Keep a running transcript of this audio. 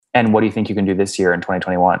And what do you think you can do this year in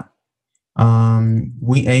 2021?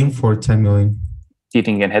 We aim for 10 million. Do you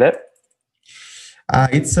think you can hit it?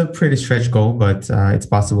 It's a pretty stretch goal, but it's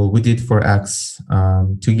possible. We did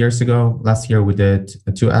 4x 2 years ago. Last year we did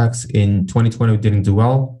 2x. In 2020 we didn't do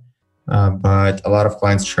well, but a lot of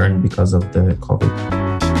clients churned because of the COVID.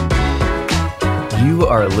 You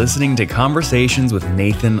are listening to Conversations with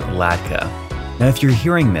Nathan Latka. Now, if you're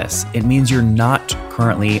hearing this, it means you're not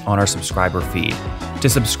currently on our subscriber feed. To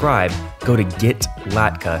subscribe, go to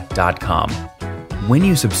getlatka.com. When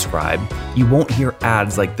you subscribe, you won't hear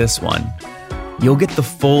ads like this one. You'll get the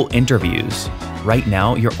full interviews. Right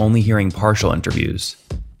now, you're only hearing partial interviews.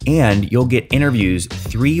 And you'll get interviews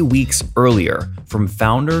 3 weeks earlier from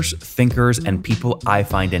founders, thinkers, and people I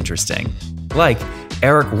find interesting. Like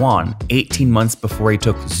Eric Yuan, 18 months before he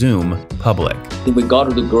took Zoom public. We got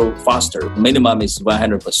to grow faster. Minimum is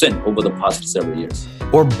 100% over the past several years.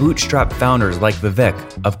 Or bootstrap founders like Vivek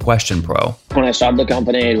of Question Pro. When I started the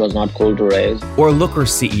company, it was not cool to raise. Or Looker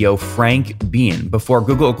CEO Frank Bean before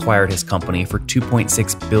Google acquired his company for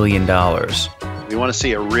 $2.6 billion. We want to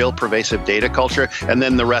see a real pervasive data culture, and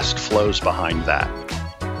then the rest flows behind that.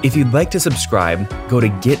 If you'd like to subscribe, go to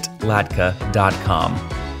getlatka.com.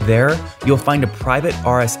 There, you'll find a private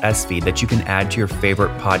RSS feed that you can add to your favorite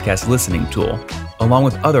podcast listening tool, along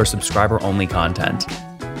with other subscriber-only content.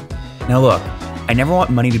 Now look, I never want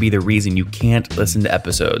money to be the reason you can't listen to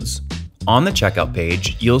episodes. On the checkout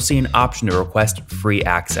page, you'll see an option to request free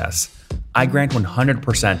access. I grant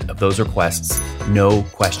 100% of those requests, no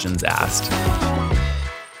questions asked.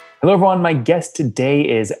 Hello, everyone. My guest today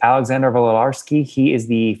is Alexander Volodarsky. He is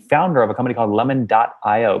the founder of a company called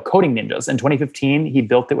Lemon.io, Coding Ninjas. In 2015, he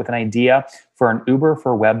built it with an idea for an Uber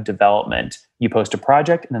for web development. You post a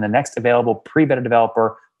project, and then the next available pre-beta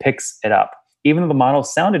developer picks it up. Even though the model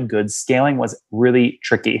sounded good, scaling was really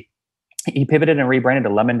tricky. He pivoted and rebranded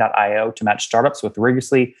to Lemon.io to match startups with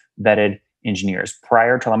rigorously vetted engineers.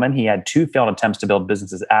 Prior to Lemon, he had 2 failed attempts to build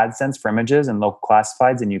businesses AdSense for images and local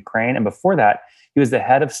classifieds in Ukraine. And before that, he was the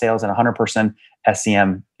head of sales at a 100%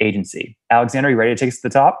 SEM agency. Alexander, are you ready to take us to the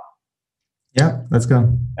top? Yeah, let's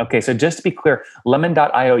go. Okay, so just to be clear,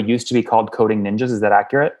 Lemon.io used to be called Coding Ninjas. Is that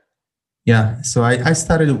accurate? Yeah, so I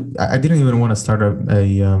didn't even want to start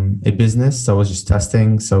a business. So I was just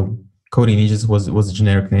testing. So Coding Ninjas was a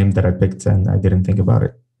generic name that I picked, and I didn't think about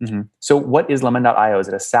it. Mm-hmm. So what is Lemon.io? Is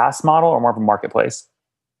it a SaaS model or more of a marketplace?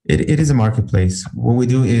 It is a marketplace. What we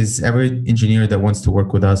do is every engineer that wants to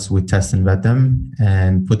work with us, we test and vet them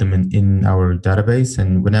and put them in our database.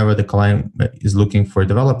 And whenever the client is looking for a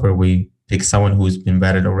developer, we pick someone who's been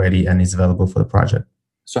vetted already and is available for the project.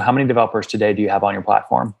 So how many developers today do you have on your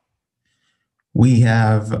platform? We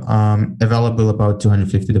have available about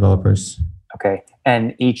 250 developers. Okay.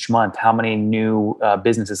 And each month, how many new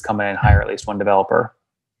businesses come in and hire at least one developer?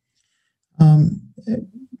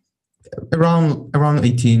 Around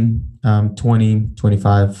 18, 20,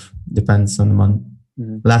 25, depends on the month.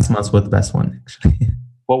 Mm-hmm. Last month was the best one, actually.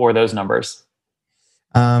 What were those numbers?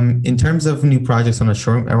 In terms of new projects on a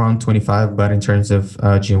short, around 25, but in terms of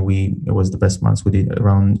GMV, it was the best months. We did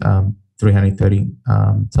around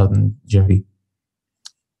 330,000 GMV.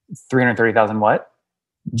 330,000 what?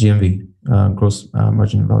 GMV, gross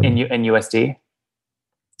margin value. In USD?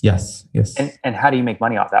 Yes. And how do you make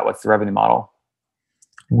money off that? What's the revenue model?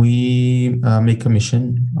 We make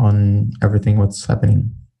commission on everything what's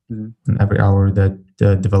happening, mm-hmm. on every hour that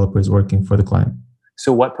the developer is working for the client.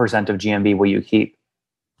 So what % of GMV will you keep?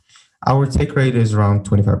 Our take rate is around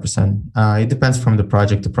 25%. It depends from the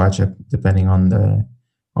project to project, depending on the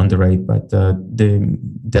rate, but the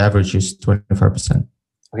average is 25%.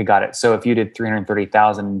 Okay, got it. So if you did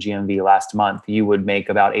 330,000 in GMV last month, you would make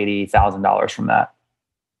about $80,000 from that.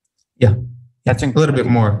 Yeah, that's a little bit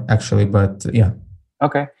more actually, but yeah.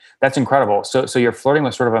 Okay, that's incredible. So you're flirting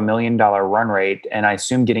with sort of $1 million run rate, and I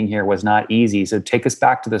assume getting here was not easy. So take us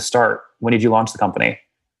back to the start. When did you launch the company?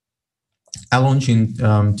 I launched in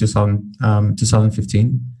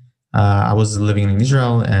 2015. I was living in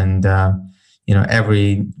Israel, and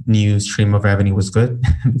every new stream of revenue was good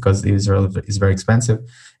because Israel is very expensive.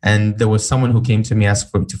 And there was someone who came to me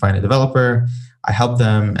asking to find a developer. I helped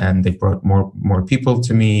them, and they brought more people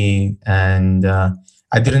to me. And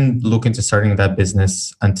I didn't look into starting that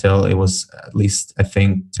business until it was at least, I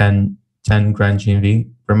think, 10 grand GMV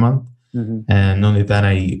per month. Mm-hmm. And only then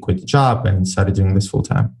I quit the job and started doing this full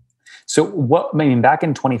time. So back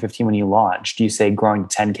in 2015 when you launched, you say growing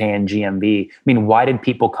to 10K in GMV. Why did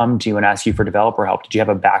people come to you and ask you for developer help? Did you have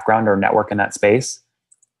a background or network in that space?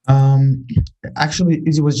 Actually,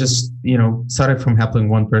 it was just, started from helping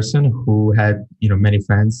one person who had, many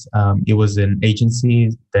friends. It was an agency.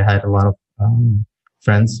 They had a lot of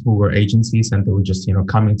friends who were agencies, and they were just,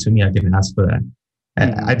 coming to me. I didn't ask for that.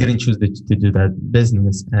 I didn't choose to do that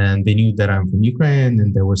business, and they knew that I'm from Ukraine,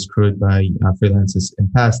 and they were screwed by freelancers in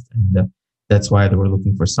past, and that's why they were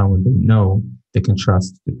looking for someone they know they can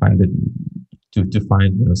trust to find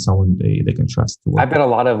someone they can trust to work. I've got a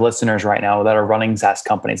lot of listeners right now that are running SaaS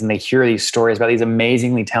companies, and they hear these stories about these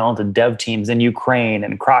amazingly talented dev teams in Ukraine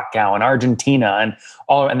and Krakow and Argentina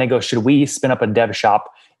and they go, should we spin up a dev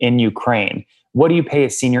shop in Ukraine? What do you pay a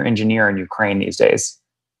senior engineer in Ukraine these days?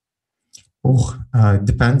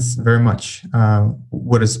 Depends very much.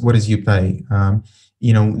 What is you pay?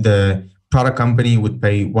 The product company would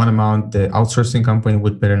pay one amount. The outsourcing company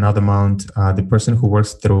would pay another amount. The person who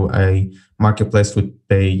works through a marketplace would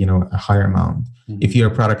pay, a higher amount. Mm-hmm. If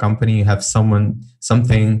you're a product company, you have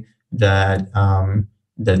something that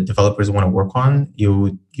that developers want to work on.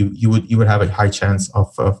 You would have a high chance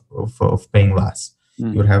of paying less.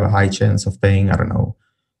 Mm-hmm. You would have a high chance of paying, I don't know,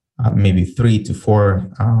 maybe $3,000 to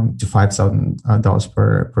 $4,000 to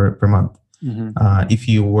 $5,000 per month. Mm-hmm. If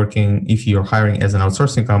you're hiring as an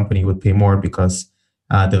outsourcing company, you would pay more because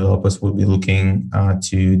developers will be looking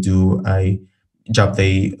to do a job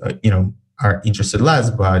they are interested less,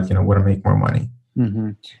 but want to make more money. Mm-hmm.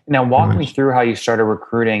 Now, walk me through how you started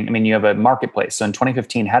recruiting. I mean, you have a marketplace. So in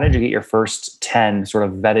 2015, how did you get your first 10 sort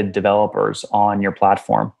of vetted developers on your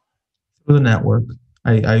platform? Through the network.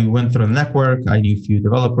 I went through the network. I knew a few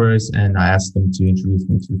developers, and I asked them to introduce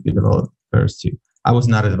me to a few developers too. I was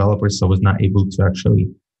not a developer, so I was not able to actually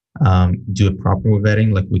do a proper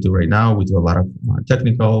vetting like we do right now. We do a lot of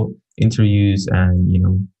technical interviews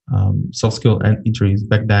and soft skill interviews.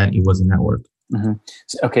 Back then, it was a network. Mm-hmm.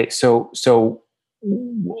 Okay, so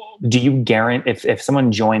do you guarantee if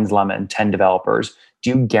someone joins Lemon, 10 developers,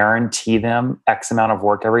 do you guarantee them X amount of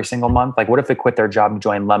work every single month? Like, what if they quit their job and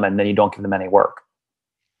join Lemon, then you don't give them any work?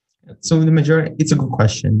 So the majority, it's a good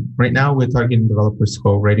question. Right now, we're targeting developers who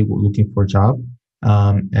are already looking for a job.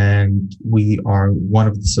 And we are one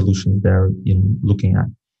of the solutions they're looking at.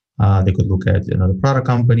 They could look at another product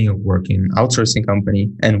company or work in outsourcing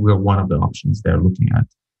company, and we're one of the options they're looking at.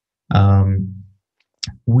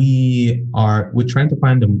 We're trying to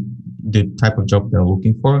find them the type of job they're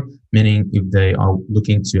looking for, meaning if they are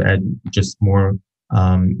looking to add just more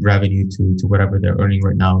revenue to whatever they're earning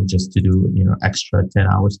right now, just to do extra 10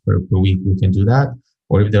 hours per week, we can do that.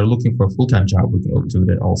 Or if they're looking for a full-time job, we can do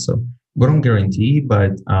that also. We don't guarantee,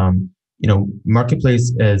 but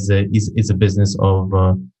marketplace is a business of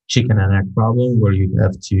chicken and egg problem, where you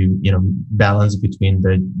have to balance between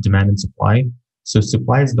the demand and supply. So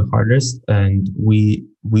supply is the hardest, and we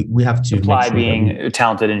have to supply being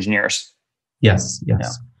talented engineers. Yes. Yeah.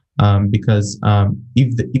 Because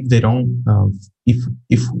if they don't, if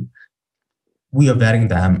we are vetting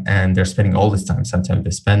them and they're spending all this time, sometimes they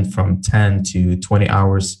spend from 10 to 20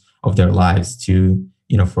 hours of their lives to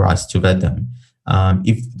for us to vet them.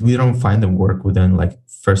 If we don't find them work within like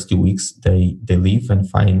first 2 weeks, they leave and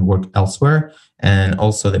find work elsewhere. And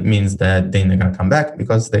also that means that they're not going to come back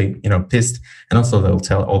because they, pissed. And also they'll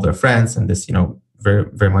tell all their friends, and this, very,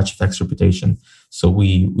 very much affects reputation. So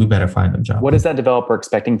we better find them job. What is that developer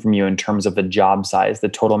expecting from you in terms of the job size, the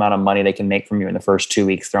total amount of money they can make from you in the first 2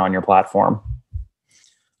 weeks they're on your platform?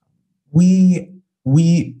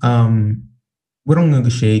 We don't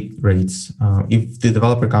negotiate rates. If the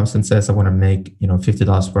developer comes and says, I want to make,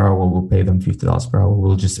 $50 per hour, we'll pay them $50 per hour.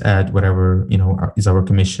 We'll just add whatever, is our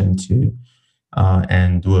commission to,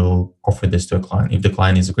 and we'll offer this to a client. If the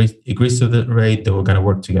client agrees to the rate, then we're going to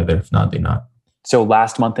work together. If not, they're not. So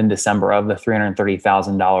last month in December, of the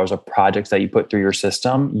 $330,000 of projects that you put through your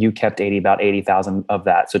system, you kept about 80,000 of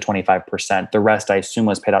that. So 25%. The rest, I assume,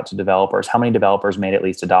 was paid out to developers. How many developers made at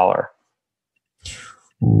least $1?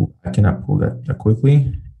 Ooh, I cannot pull that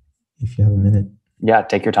quickly. If you have a minute. Yeah,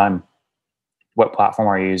 take your time. What platform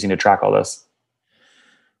are you using to track all this?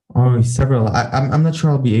 Oh, several. I'm not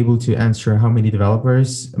sure I'll be able to answer how many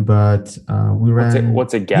developers, but we ran.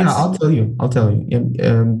 What's a guess? Yeah, I'll tell you.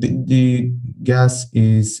 The guess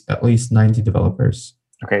is at least 90 developers.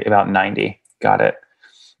 Okay, about 90. Got it.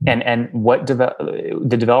 And what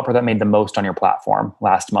the developer that made the most on your platform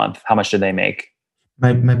last month? How much did they make?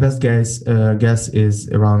 My best guess is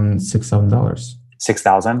around $6,000.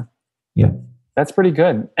 $6,000? Yeah. That's pretty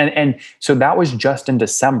good. And so that was just in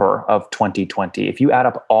December of 2020. If you add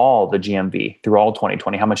up all the GMV through all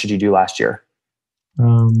 2020, how much did you do last year?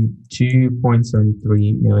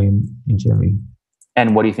 2.73 million in GMV.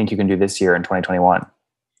 And what do you think you can do this year in 2021?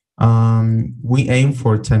 We aim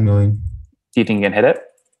for 10 million. Do you think you can hit it?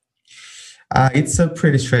 It's a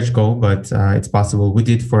pretty stretch goal, but it's possible. We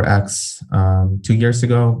did 4x 2 years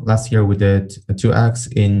ago. Last year we did 2x.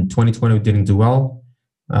 In 2020 we didn't do well.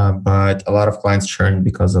 but a lot of clients churned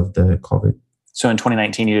because of the COVID. So in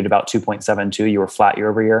 2019, you did about 2.72. You were flat year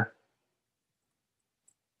over year.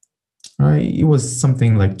 It was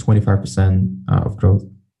something like 25% of growth,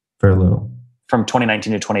 very little. From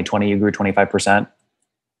 2019 to 2020, you grew 25%.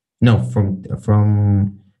 No,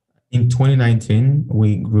 from in 2019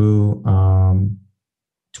 we grew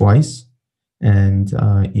twice, and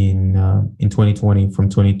in 2020 from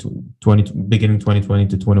 2020 beginning 2020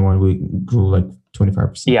 to 21 we grew like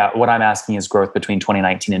 25%. Yeah, what I'm asking is growth between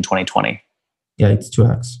 2019 and 2020. Yeah, it's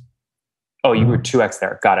 2x. Oh, you grew 2x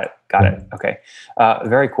there. Got it. Okay.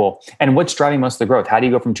 Very cool. And what's driving most of the growth? How do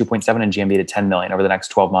you go from 2.7 in GMV to 10 million over the next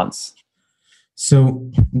 12 months? So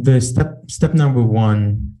the step number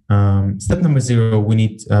one, step number 0, we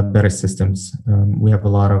need better systems. We have a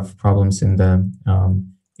lot of problems in the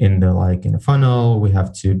funnel. We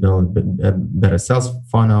have to build a better sales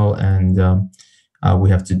funnel, and we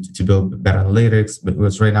have to build better analytics.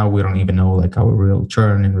 Because right now we don't even know like our real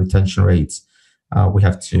churn and retention rates. We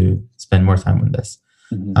have to spend more time on this.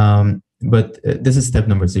 Mm-hmm. But this is step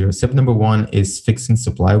number 0. Step number 1 is fixing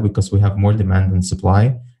supply, because we have more demand than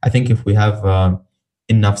supply. I think if we have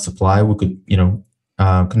enough supply, we could,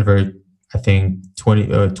 convert, I think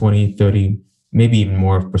 20, 30, maybe even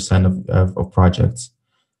more percent of projects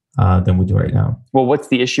than we do right now. Well, what's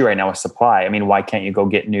the issue right now with supply? I mean, why can't you go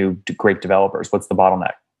get new great developers? What's the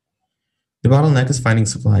bottleneck? The bottleneck is finding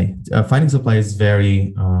supply. Finding supply is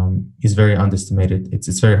very underestimated.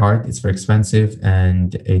 It's very hard. It's very expensive,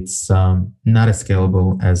 and it's not as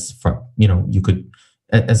scalable as you could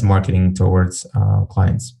as marketing towards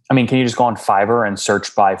clients. I mean, can you just go on Fiverr and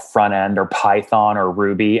search by front end or Python or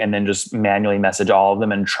Ruby, and then just manually message all of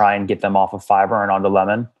them and try and get them off of Fiverr and onto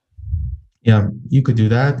Lemon? Yeah, you could do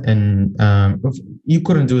that, and you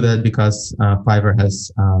couldn't do that because Fiverr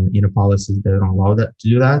has policies that don't allow that to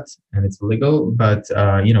do that, and it's illegal. But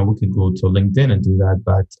we could go to LinkedIn and do that.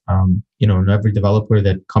 But every developer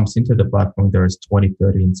that comes into the platform, there's 20,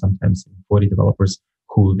 30, and sometimes 40 developers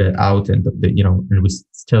who get out, and and we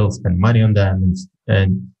still spend money on them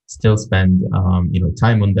and still spend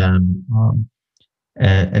time on them.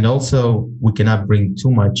 And also we cannot bring too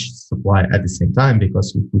much supply at the same time,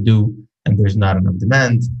 because if we do, and there's not enough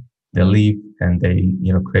demand, they leave and they,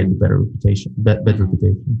 create a better reputation.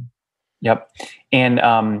 Yep. And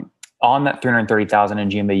on that 330,000 in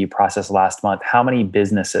GMV you processed last month, how many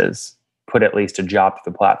businesses put at least a job to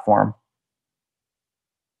the platform?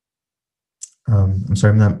 I'm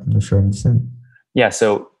sorry, I'm not sure I understand. Yeah.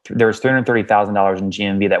 So there was $330,000 in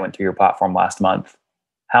GMV that went through your platform last month.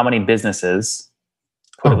 How many businesses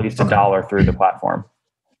put at least $1 through the platform?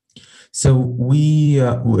 So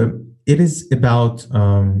it is about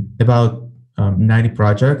 90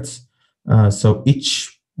 projects. So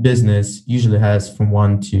each business usually has from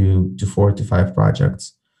 1 to 4 to 5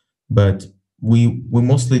 projects, but we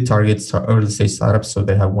mostly target early stage startups, so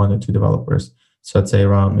they have 1 or 2 developers. So I'd say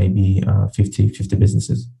around maybe 50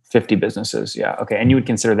 businesses. 50 businesses, yeah. Okay, and you would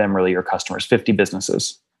consider them really your customers, 50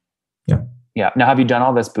 businesses. Yeah. Yeah. Now, have you done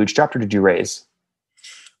all this bootstrapped, or did you raise?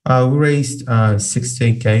 We raised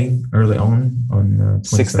 $60K early on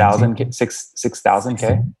 6,000K?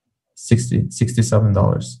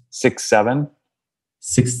 $67. 67.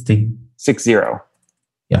 60. 60.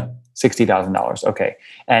 Yeah. $60,000. Okay.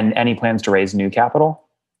 And any plans to raise new capital?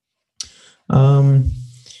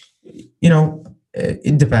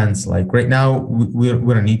 It depends. Like right now, we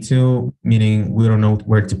don't need to, meaning we don't know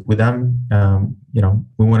where to put them.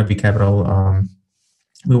 We want to be capital.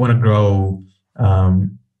 We want to grow.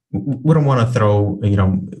 We don't want to throw,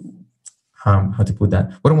 how to put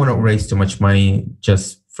that? We don't want to raise too much money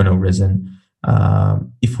just for no reason.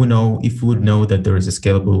 If we would know that there is a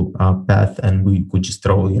scalable path, and we could just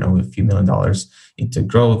throw, a few $1 million into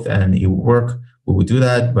growth and it would work, we would do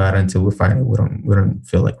that. But until we find it, we don't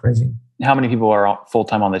feel like raising. How many people are full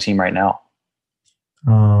time on the team right now?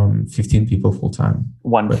 15 people full time.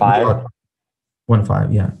 15?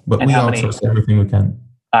 15, yeah. But we outsource everything we can.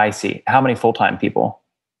 I see. How many full time people?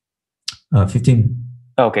 15.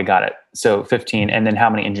 Okay, got it. So 15, and then how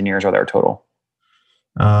many engineers are there total?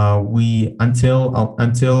 Until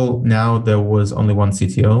now there was only 1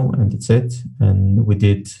 CTO, and that's it. And we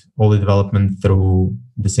did all the development through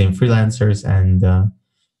the same freelancers, and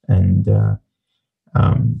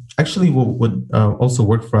actually what also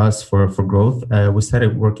worked for us for growth. We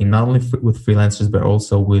started working not only with freelancers but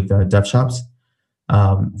also with dev shops.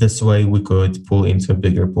 This way we could pull into a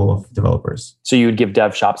bigger pool of developers. So you would give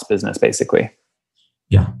dev shops business, basically.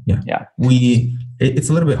 Yeah. It's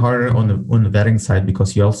a little bit harder on the vetting side,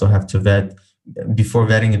 because you also have to vet before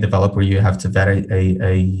vetting a developer. You have to vet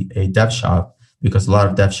a dev shop, because a lot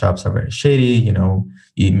of dev shops are very shady.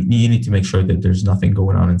 You need to make sure that there's nothing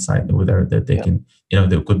going on inside over there that they can,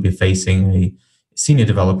 they could be facing a senior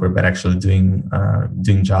developer, but actually doing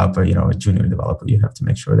job for, a junior developer. You have to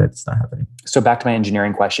make sure that it's not happening. So back to my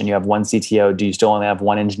engineering question, you have one CTO. Do you still only have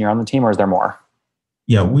one engineer on the team, or is there more?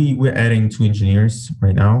 Yeah, we're adding 2 engineers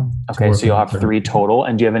right now. Okay, so you'll have 3 total.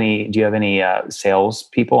 And do you have any sales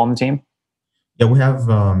people on the team? Yeah, we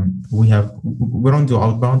don't do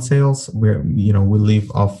outbound sales. We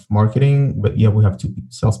live off marketing, but yeah, we have 2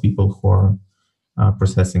 salespeople who are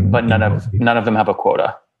processing. But none of them have a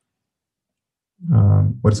quota.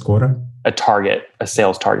 What is quota? A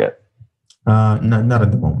sales target. Not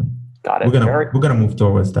at the moment. Got it. We're gonna move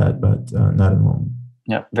towards that, but not at the moment.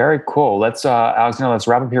 Yeah, very cool. Let's Alexander, let's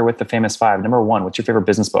wrap up here with the famous 5. Number 1, what's your favorite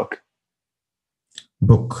business book?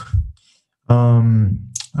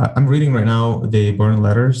 I'm reading right now the Boron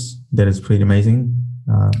Letters. That is pretty amazing.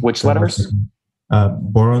 Which letters?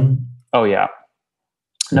 Boron. Oh yeah.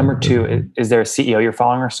 Number 2, is there a CEO you're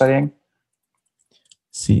following or studying?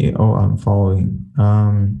 CEO I'm following.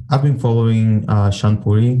 I've been following Shaan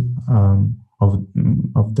Puri of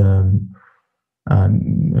the.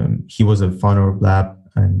 He was a founder of Blab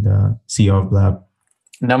and CEO of Blab.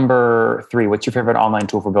 Number 3, what's your favorite online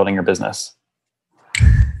tool for building your business?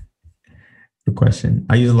 Good question.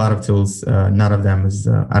 I use a lot of tools. None of them is,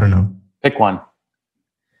 I don't know. Pick one.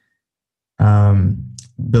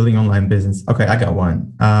 Building online business. Okay, I got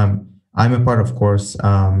one. I'm a part of course,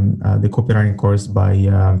 the copywriting course by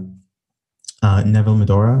Neville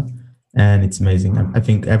Medora, and it's amazing. I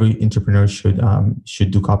think every entrepreneur should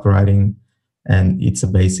do copywriting, and it's a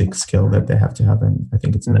basic skill that they have to have, and I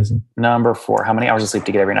think it's amazing. Number 4, how many hours of sleep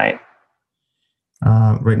do you get every night?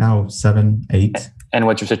 Right now, 7, 8. And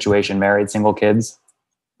what's your situation? Married, single, kids?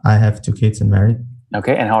 I have 2 kids and married.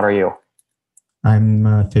 Okay, and how old are you?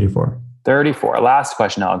 I'm 34. 34. Last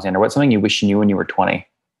question, Alexander. What's something you wish you knew when you were 20?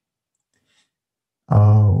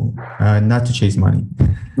 Oh, not to chase money.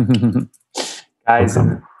 Guys,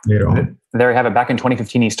 later on. There you have it. Back in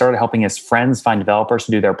 2015, he started helping his friends find developers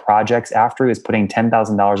to do their projects. After he was putting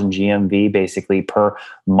 $10,000 in GMV basically per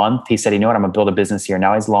month, he said, you know what, I'm going to build a business here.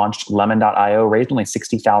 Now he's launched Lemon.io, raised only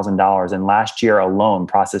 $60,000. And last year alone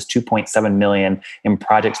processed 2.7 million in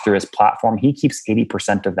projects through his platform. He keeps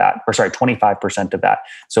 25% of that.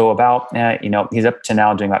 So about, he's up to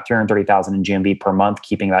now doing about 330,000 in GMV per month,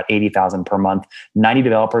 keeping about 80,000 per month. 90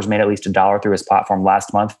 developers made at least $1 through his platform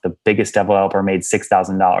last month. The biggest developer made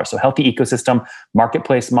 $6,000. So healthy ecosystem,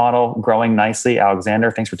 marketplace model growing nicely.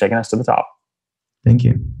 Alexander, thanks for taking us to the top. Thank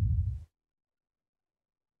you.